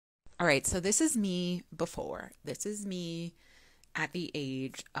All right, so this is me before. This is me at the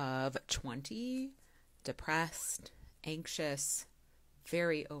age of 20, depressed, anxious,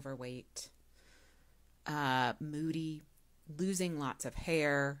 very overweight, moody, losing lots of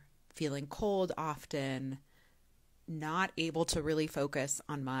hair, feeling cold often, not able to really focus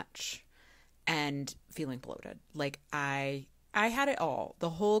on much, and feeling bloated. I had it all.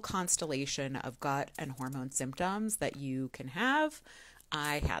 The whole constellation of gut and hormone symptoms that you can have,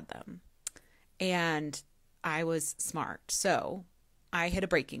 I had them. And I was smart. So I hit a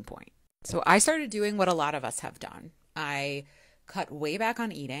breaking point. So I started doing what a lot of us have done. I cut way back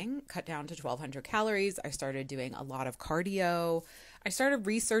on eating, cut down to 1,200 calories. I started doing a lot of cardio. I started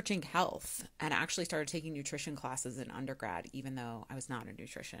researching health and actually started taking nutrition classes in undergrad, even though I was not a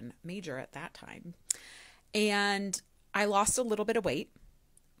nutrition major at that time. And I lost a little bit of weight,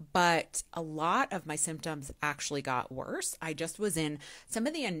 but a lot of my symptoms actually got worse. I just was in some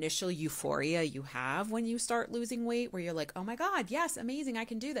of the initial euphoria you have when you start losing weight, where you're like, oh my God, yes, amazing, I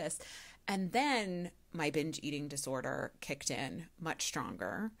can do this. And then my binge eating disorder kicked in much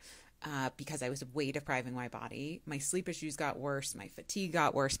stronger because I was weight depriving my body. My sleep issues got worse. My fatigue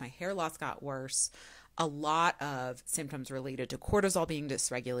got worse. My hair loss got worse. A lot of symptoms related to cortisol being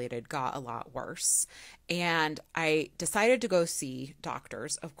dysregulated got a lot worse. And I decided to go see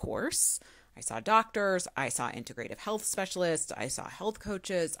doctors, of course. I saw doctors, I saw integrative health specialists, I saw health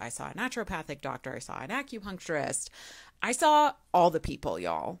coaches, I saw a naturopathic doctor, I saw an acupuncturist. I saw all the people,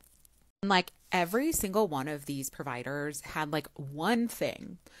 y'all. And like every single one of these providers had like one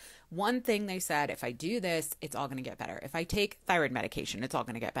thing they said: if I do this, it's all going to get better. If I take thyroid medication, it's all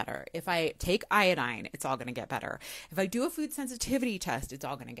going to get better. If I take iodine, it's all going to get better. If I do a food sensitivity test, it's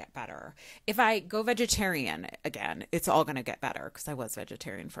all going to get better. If I go vegetarian again, it's all going to get better, because I was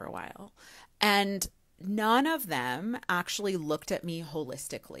vegetarian for a while. And none of them actually looked at me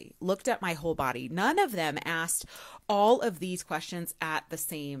holistically, looked at my whole body. None of them asked all of these questions at the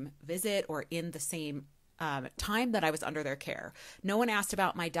same visit or in the same time that I was under their care. No one asked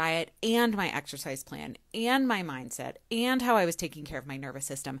about my diet and my exercise plan and my mindset and how I was taking care of my nervous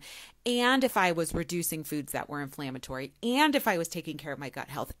system and if I was reducing foods that were inflammatory and if I was taking care of my gut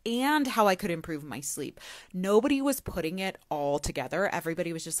health and how I could improve my sleep. Nobody was putting it all together.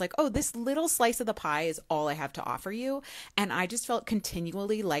 Everybody was just like, oh, this little slice of the pie is all I have to offer you. And I just felt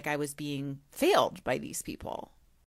continually like I was being failed by these people.